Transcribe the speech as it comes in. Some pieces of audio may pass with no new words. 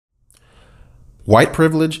White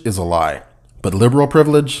privilege is a lie, but liberal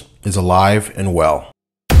privilege is alive and well.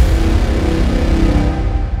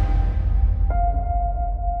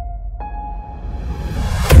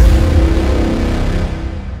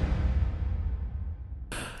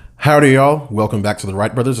 Howdy, y'all. Welcome back to the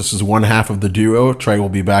Wright Brothers. This is one half of the duo. Trey will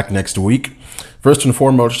be back next week. First and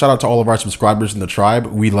foremost, shout out to all of our subscribers in the tribe.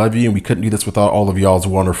 We love you, and we couldn't do this without all of y'all's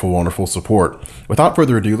wonderful, wonderful support. Without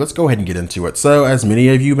further ado, let's go ahead and get into it. So, as many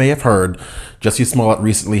of you may have heard, Jussie Smollett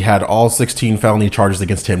recently had all 16 felony charges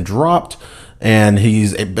against him dropped, and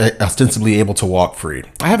he's ostensibly able to walk free.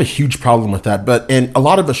 I have a huge problem with that, and a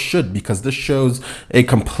lot of us should, because this shows a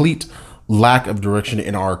complete lack of direction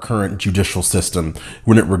in our current judicial system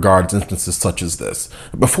when it regards instances such as this.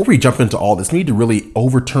 Before we jump into all this, we need to really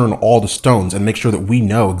overturn all the stones and make sure that we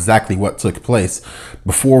know exactly what took place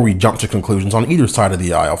before we jump to conclusions on either side of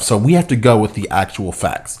the aisle. So we have to go with the actual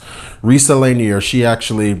facts. Risa Lanier, she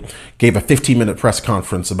actually gave a 15-minute press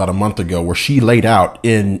conference about a month ago where she laid out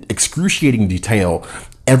in excruciating detail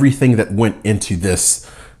everything that went into this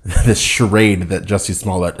charade that Jussie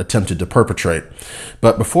Smollett attempted to perpetrate.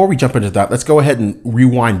 But before we jump into that, let's go ahead and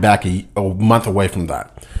rewind back a month away from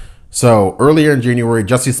that. So earlier in January,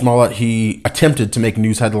 Jussie Smollett, he attempted to make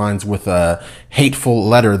news headlines with a hateful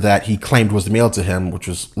letter that he claimed was mailed to him, which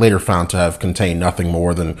was later found to have contained nothing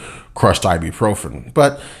more than crushed ibuprofen.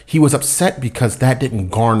 But he was upset because that didn't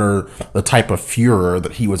garner the type of furor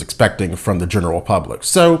that he was expecting from the general public.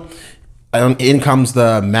 So in comes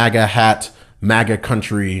the MAGA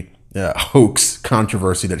country hoax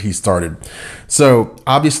controversy that he started. So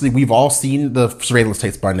obviously we've all seen the surveillance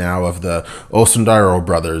tapes by now of the Osundaro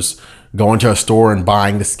brothers going to a store and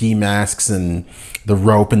buying the ski masks and the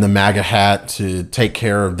rope and the MAGA hat to take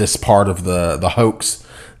care of this part of the hoax,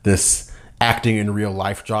 this acting in real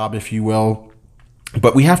life job, if you will.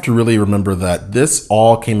 But we have to really remember that this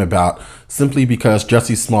all came about simply because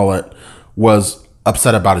Jussie Smollett was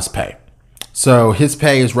upset about his pay. So his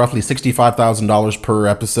pay is roughly $65,000 per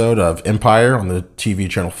episode of Empire on the TV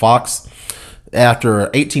channel Fox. After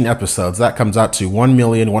 18 episodes, that comes out to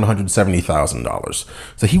 $1,170,000.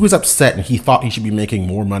 So he was upset and he thought he should be making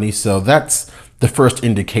more money. So that's the first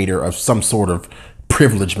indicator of some sort of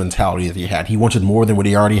privilege mentality that he had. He wanted more than what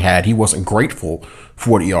he already had. He wasn't grateful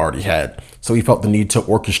for what he already had. So he felt the need to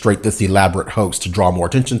orchestrate this elaborate hoax to draw more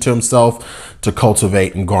attention to himself, to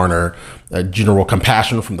cultivate and garner general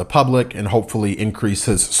compassion from the public, and hopefully increase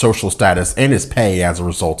his social status and his pay as a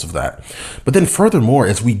result of that. But then furthermore,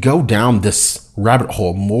 as we go down this rabbit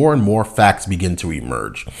hole, more and more facts begin to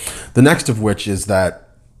emerge. The next of which is that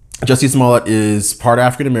Jussie Smollett is part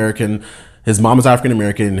African-American. His mom is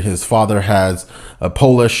African-American, and his father has a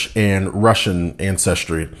Polish and Russian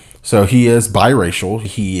ancestry. So he is biracial.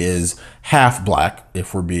 He is half black,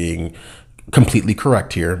 if we're being completely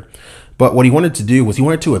correct here. But what he wanted to do was he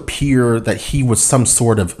wanted to appear that he was some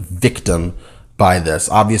sort of victim by this.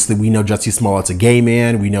 Obviously, we know Jussie Smollett's a gay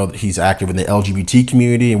man. We know that he's active in the LGBT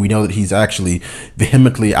community, and we know that he's actually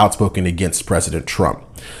vehemently outspoken against President Trump.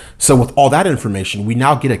 So with all that information, we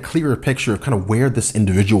now get a clearer picture of kind of where this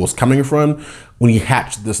individual is coming from when he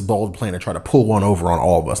hatched this bold plan to try to pull one over on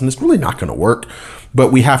all of us. And it's really not going to work,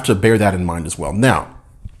 but we have to bear that in mind as well. Now,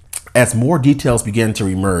 as more details began to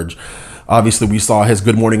emerge, obviously we saw his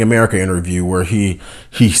Good Morning America interview where he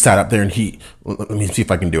sat up there and let me see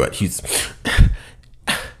if I can do it.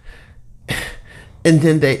 And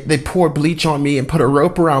then they poured bleach on me and put a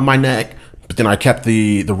rope around my neck. But then I kept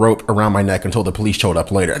the rope around my neck until the police showed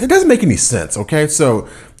up later. It doesn't make any sense, okay? So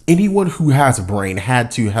anyone who has a brain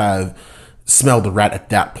had to have smelled the rat at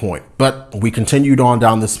that point. But we continued on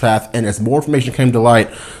down this path, and as more information came to light,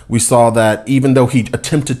 we saw that even though he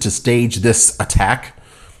attempted to stage this attack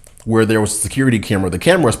where there was a security camera, the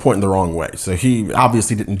camera was pointing the wrong way. So he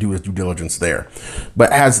obviously didn't do his due diligence there.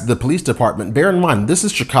 But as the police department, bear in mind, this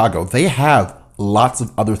is Chicago. They have lots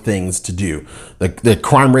of other things to do. The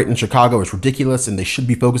crime rate in Chicago is ridiculous, and they should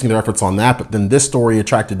be focusing their efforts on that. But then this story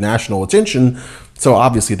attracted national attention, so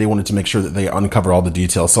obviously they wanted to make sure that they uncovered all the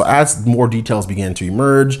details. So as more details began to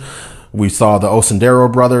emerge, we saw the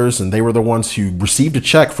Osundaro brothers, and they were the ones who received a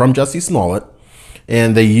check from Jussie Smollett,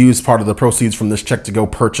 and they used part of the proceeds from this check to go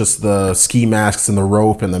purchase the ski masks and the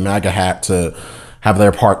rope and the MAGA hat to have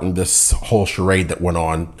their part in this whole charade that went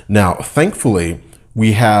on. Now, thankfully,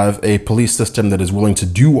 we have a police system that is willing to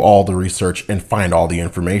do all the research and find all the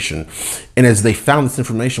information. And as they found this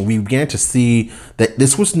information, we began to see that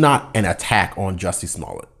this was not an attack on Jussie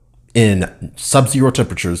Smollett in sub-zero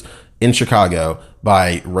temperatures in Chicago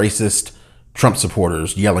by racist Trump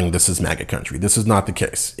supporters yelling, "This is MAGA country." This is not the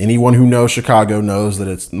case. Anyone who knows Chicago knows that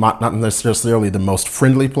it's not necessarily the most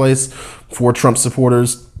friendly place for Trump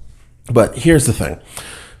supporters. But here's the thing.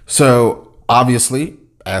 So obviously,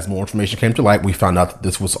 as more information came to light, we found out that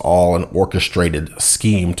this was all an orchestrated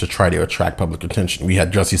scheme to try to attract public attention. We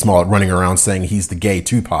had Jussie Smollett running around saying he's the gay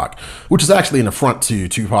Tupac, which is actually an affront to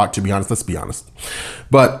Tupac, to be honest. Let's be honest.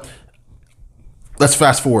 But let's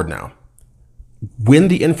fast forward now. When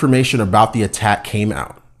the information about the attack came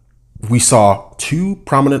out, we saw two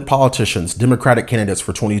prominent politicians, Democratic candidates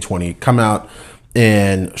for 2020, come out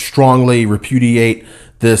and strongly repudiate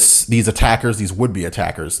these attackers, these would-be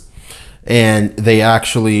attackers. And they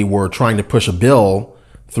actually were trying to push a bill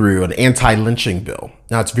through, an anti-lynching bill.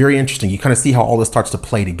 Now, it's very interesting. You kind of see how all this starts to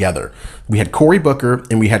play together. We had Cory Booker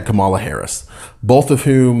and we had Kamala Harris, both of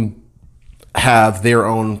whom have their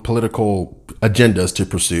own political agendas to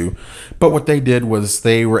pursue. But what they did was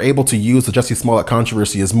they were able to use the Jussie Smollett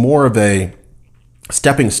controversy as more of a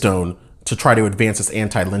stepping stone to try to advance this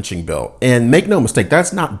anti-lynching bill. And make no mistake,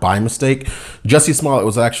 that's not by mistake. Jussie Smollett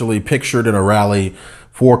was actually pictured in a rally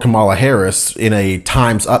for Kamala Harris in a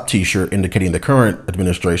Time's Up t-shirt indicating the current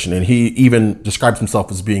administration. And he even describes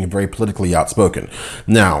himself as being very politically outspoken.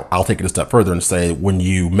 Now, I'll take it a step further and say, when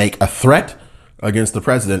you make a threat against the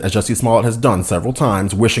president, as Jussie Smollett has done several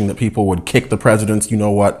times, wishing that people would kick the president's, you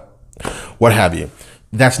know what have you,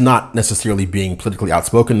 that's not necessarily being politically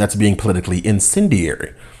outspoken. That's being politically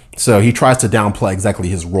incendiary. So he tries to downplay exactly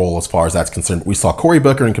his role as far as that's concerned. We saw Cory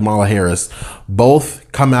Booker and Kamala Harris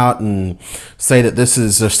both come out and say that this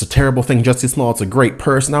is just a terrible thing. Jussie Smollett's a great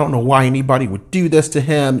person. I don't know why anybody would do this to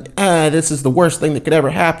him. This is the worst thing that could ever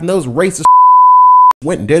happen. Those racist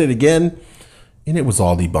went and did it again. And it was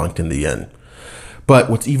all debunked in the end. But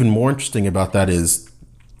what's even more interesting about that is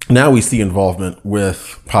now we see involvement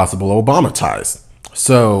with possible Obama ties.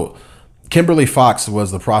 So Kimberly Fox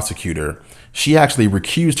was the prosecutor. She actually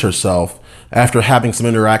recused herself after having some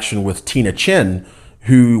interaction with Tina Chin,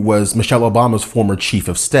 who was Michelle Obama's former chief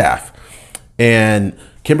of staff. And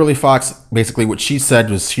Kimberly Fox, basically what she said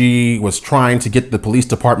was she was trying to get the police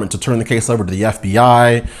department to turn the case over to the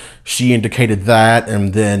FBI. She indicated that,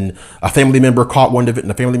 and then a family member caught wind of it, and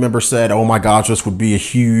the family member said, oh my gosh, this would be a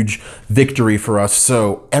huge victory for us.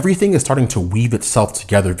 So everything is starting to weave itself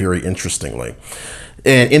together very interestingly.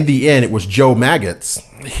 And in the end, it was Joe Maggots.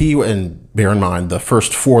 And bear in mind, the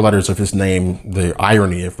first four letters of his name, the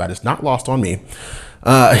irony of that is not lost on me.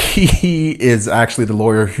 He is actually the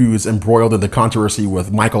lawyer who's embroiled in the controversy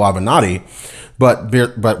with Michael Avenatti. But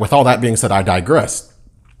with all that being said, I digress.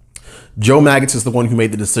 Joe Maggots is the one who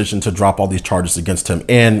made the decision to drop all these charges against him.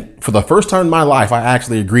 And for the first time in my life, I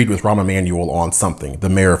actually agreed with Rahm Emanuel on something, the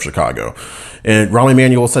mayor of Chicago. And Rahm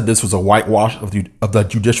Emanuel said this was a whitewash of the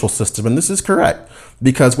judicial system. And this is correct,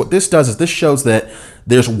 because what this does is this shows that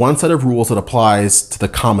there's one set of rules that applies to the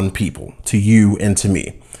common people, to you and to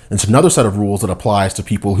me. And it's another set of rules that applies to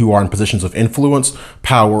people who are in positions of influence,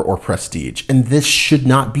 power, or prestige. And this should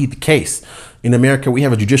not be the case. In America, we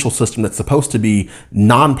have a judicial system that's supposed to be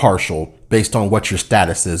non-partial based on what your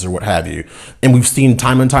status is or what have you. And we've seen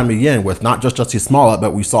time and time again with not just Jussie Smollett,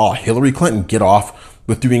 but we saw Hillary Clinton get off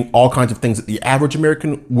with doing all kinds of things that the average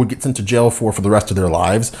American would get sent to jail for the rest of their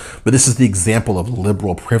lives. But this is the example of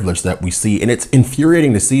liberal privilege that we see. And it's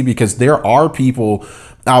infuriating to see, because there are people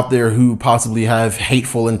out there who possibly have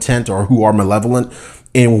hateful intent or who are malevolent.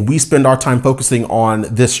 And when we spend our time focusing on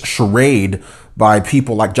this charade by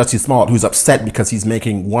people like Jussie Smollett, who's upset because he's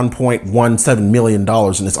making $1.17 million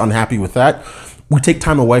and is unhappy with that, we take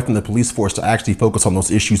time away from the police force to actually focus on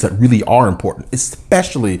those issues that really are important,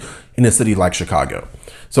 especially in a city like Chicago.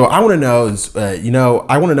 So I want to know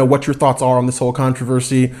I want to know what your thoughts are on this whole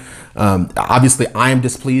controversy. Obviously, I am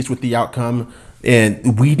displeased with the outcome.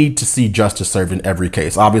 And we need to see justice served in every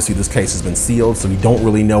case. Obviously, this case has been sealed, so we don't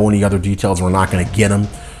really know any other details. We're not going to get them.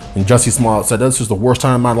 And Jussie Smollett said, this was the worst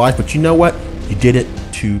time of my life, but you know what? You did it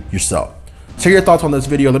to yourself. Share your thoughts on this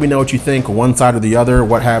video. Let me know what you think, one side or the other,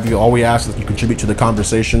 what have you. All we ask is that you contribute to the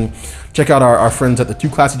conversation. Check out our friends at the Two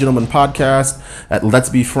Classy Gentlemen podcast, at Let's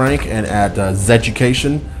Be Frank, and at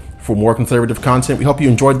Zeducation for more conservative content. We hope you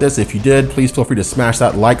enjoyed this. If you did, please feel free to smash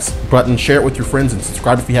that likes button, share it with your friends, and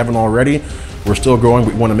subscribe if you haven't already. We're still growing.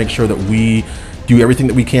 We want to make sure that we do everything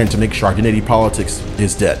that we can to make sure identity politics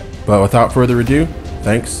is dead. But without further ado,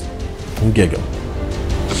 thanks and giggle.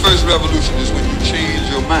 The first revolution is when you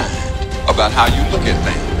change your mind about how you look at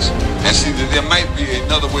things and see that there might be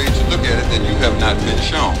another way to look at it that you have not been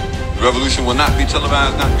shown. The revolution will not be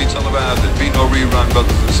televised, There'll be no rerun,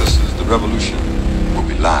 brothers and sisters. The revolution will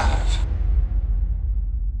be live.